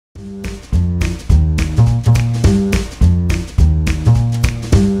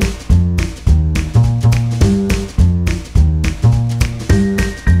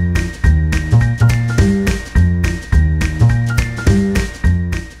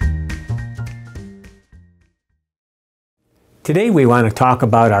Today we want to talk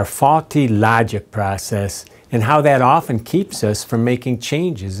about our faulty logic process and how that often keeps us from making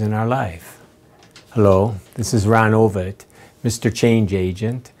changes in our life. Hello, this is Ron Ovitt, Mr. Change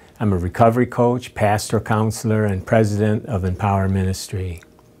Agent. I'm a recovery coach, pastoral counselor, and president of Empower Ministry.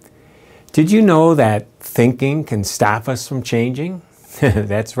 Did you know that thinking can stop us from changing?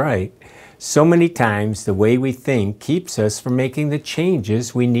 That's right. So many times the way we think keeps us from making the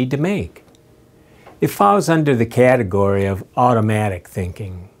changes we need to make. It falls under the category of automatic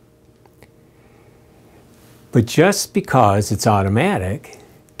thinking. But just because it's automatic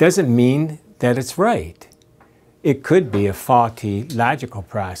doesn't mean that it's right. It could be a faulty logical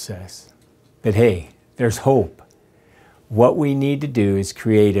process. But hey, there's hope. What we need to do is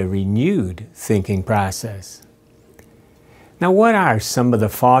create a renewed thinking process. Now, what are some of the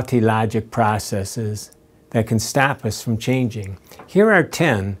faulty logic processes that can stop us from changing? Here are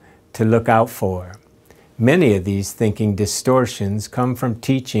 10 to look out for. Many of these thinking distortions come from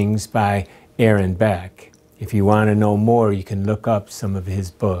teachings by Aaron Beck. If you want to know more, you can look up some of his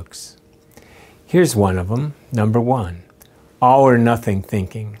books. Here's one of them, number 1, all or nothing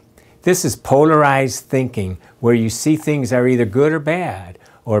thinking. This is polarized thinking where you see things are either good or bad,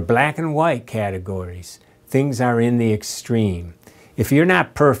 or black and white categories. Things are in the extreme. If you're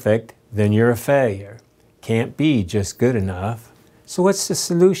not perfect, then you're a failure. Can't be just good enough. So what's the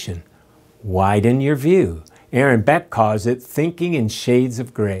solution? Widen your view. Aaron Beck calls it thinking in shades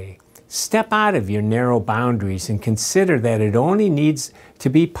of gray. Step out of your narrow boundaries and consider that it only needs to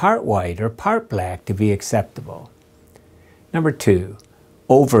be part white or part black to be acceptable. Number 2,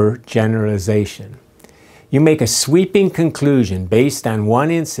 overgeneralization. You make a sweeping conclusion based on one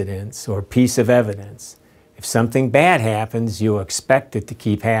incident or piece of evidence. If something bad happens, you'll expect it to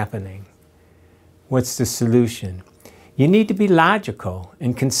keep happening. What's the solution? You need to be logical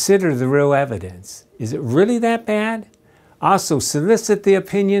and consider the real evidence. Is it really that bad? Also, solicit the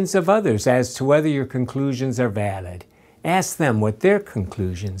opinions of others as to whether your conclusions are valid. Ask them what their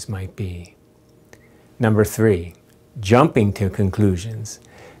conclusions might be. Number 3, jumping to conclusions.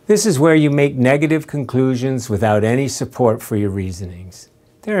 This is where you make negative conclusions without any support for your reasonings.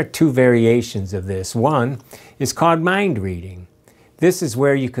 There are 2 variations of this. One is called mind reading. This is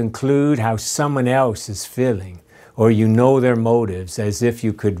where you conclude how someone else is feeling, or you know their motives as if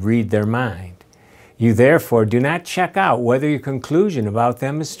you could read their mind. You therefore do not check out whether your conclusion about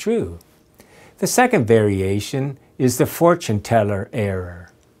them is true. The second variation is the fortune teller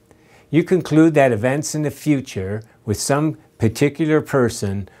error. You conclude that events in the future with some particular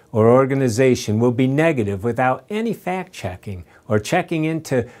person or organization will be negative without any fact checking or checking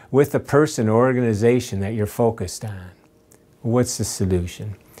into with the person or organization that you're focused on. What's the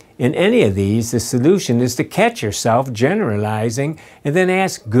solution? In any of these, the solution is to catch yourself generalizing and then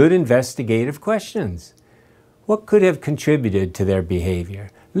ask good investigative questions. What could have contributed to their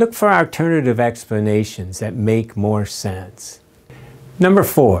behavior? Look for alternative explanations that make more sense. Number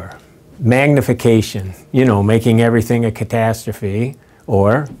 4, magnification. Making everything a catastrophe,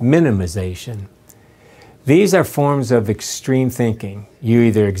 or minimization. These are forms of extreme thinking. You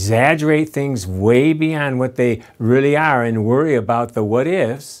either exaggerate things way beyond what they really are and worry about the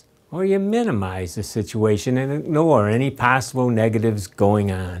what-ifs, or you minimize the situation and ignore any possible negatives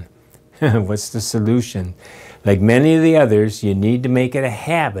going on. What's the solution? Like many of the others, you need to make it a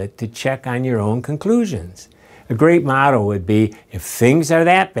habit to check on your own conclusions. A great motto would be, if things are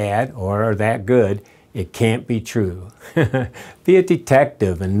that bad or are that good, it can't be true. Be a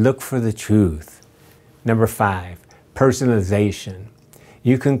detective and look for the truth. Number 5, personalization.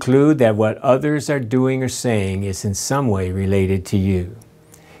 You conclude that what others are doing or saying is in some way related to you.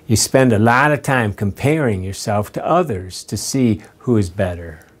 You spend a lot of time comparing yourself to others to see who is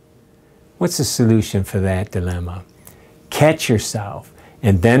better. What's the solution for that dilemma? Catch yourself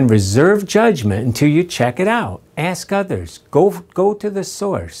and then reserve judgment until you check it out. Ask others. Go to the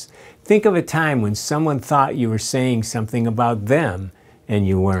source. Think of a time when someone thought you were saying something about them and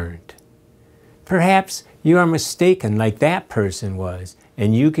you weren't. Perhaps you are mistaken like that person was,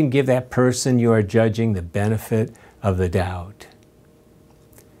 and you can give that person you are judging the benefit of the doubt.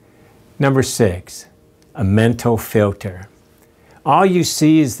 Number 6, a mental filter. All you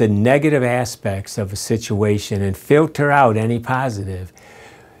see is the negative aspects of a situation and filter out any positive.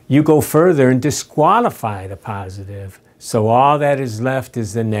 You go further and disqualify the positive, so all that is left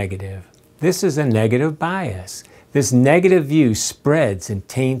is the negative. This is a negative bias. This negative view spreads and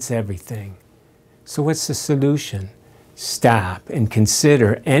taints everything. So what's the solution? Stop and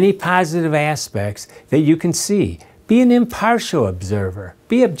consider any positive aspects that you can see. Be an impartial observer.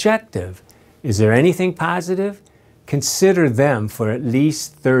 Be objective. Is there anything positive? Consider them for at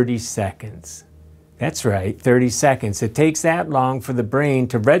least 30 seconds. That's right, 30 seconds. It takes that long for the brain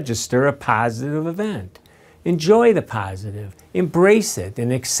to register a positive event. Enjoy the positive, embrace it,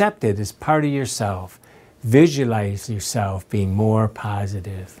 and accept it as part of yourself. Visualize yourself being more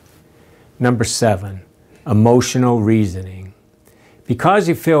positive. Number 7, emotional reasoning. Because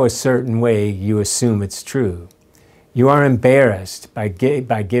you feel a certain way, you assume it's true. You are embarrassed by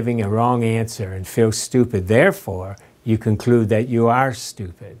giving a wrong answer and feel stupid. Therefore, you conclude that you are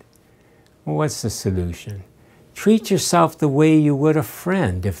stupid. Well, what's the solution? Treat yourself the way you would a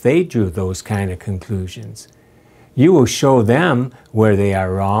friend if they drew those kind of conclusions. You will show them where they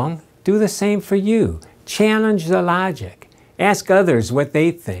are wrong. Do the same for you. Challenge the logic. Ask others what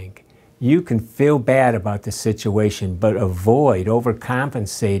they think. You can feel bad about the situation, but avoid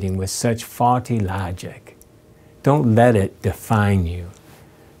overcompensating with such faulty logic. Don't let it define you.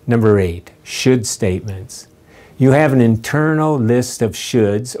 Number 8, should statements. You have an internal list of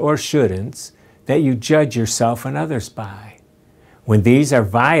shoulds or shouldn'ts that you judge yourself and others by. When these are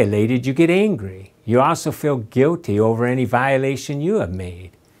violated, you get angry. You also feel guilty over any violation you have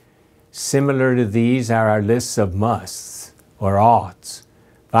made. Similar to these are our lists of musts or oughts.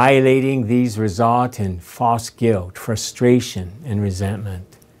 Violating these result in false guilt, frustration, and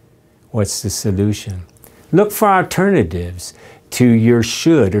resentment. What's the solution? Look for alternatives to your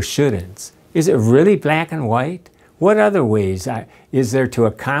should or shouldn'ts. Is it really black and white? What other ways is there to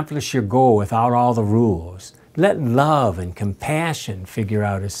accomplish your goal without all the rules? Let love and compassion figure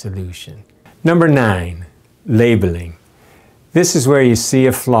out a solution. Number 9, labeling. This is where you see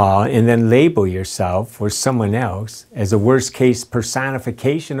a flaw and then label yourself or someone else as a worst-case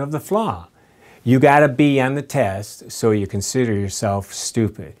personification of the flaw. You got a B on the test, so you consider yourself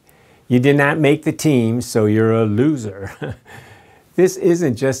stupid. You did not make the team, so you're a loser. This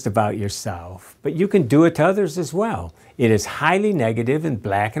isn't just about yourself, but you can do it to others as well. It is highly negative and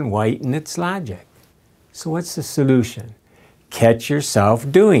black and white in its logic. So what's the solution? Catch yourself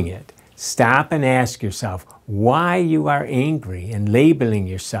doing it. Stop and ask yourself why you are angry and labeling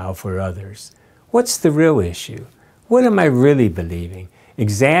yourself or others. What's the real issue? What am I really believing?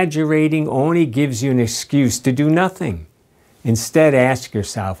 Exaggerating only gives you an excuse to do nothing. Instead, ask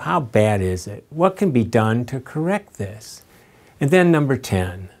yourself, how bad is it? What can be done to correct this? And then number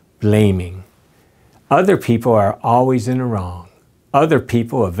 10, blaming. Other people are always in the wrong. Other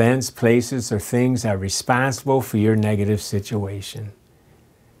people, events, places, or things are responsible for your negative situation.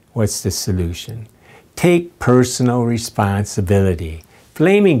 What's the solution? Take personal responsibility.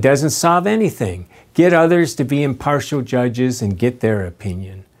 Blaming doesn't solve anything. Get others to be impartial judges and get their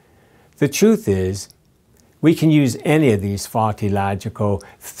opinion. The truth is, we can use any of these faulty logical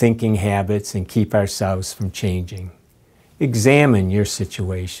thinking habits and keep ourselves from changing. Examine your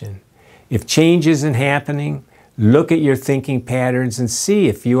situation. If change isn't happening, look at your thinking patterns and see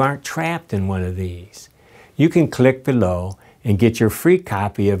if you aren't trapped in one of these. You can click below and get your free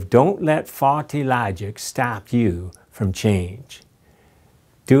copy of Don't Let Faulty Logic Stop You from Change.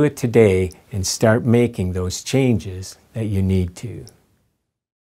 Do it today and start making those changes that you need to.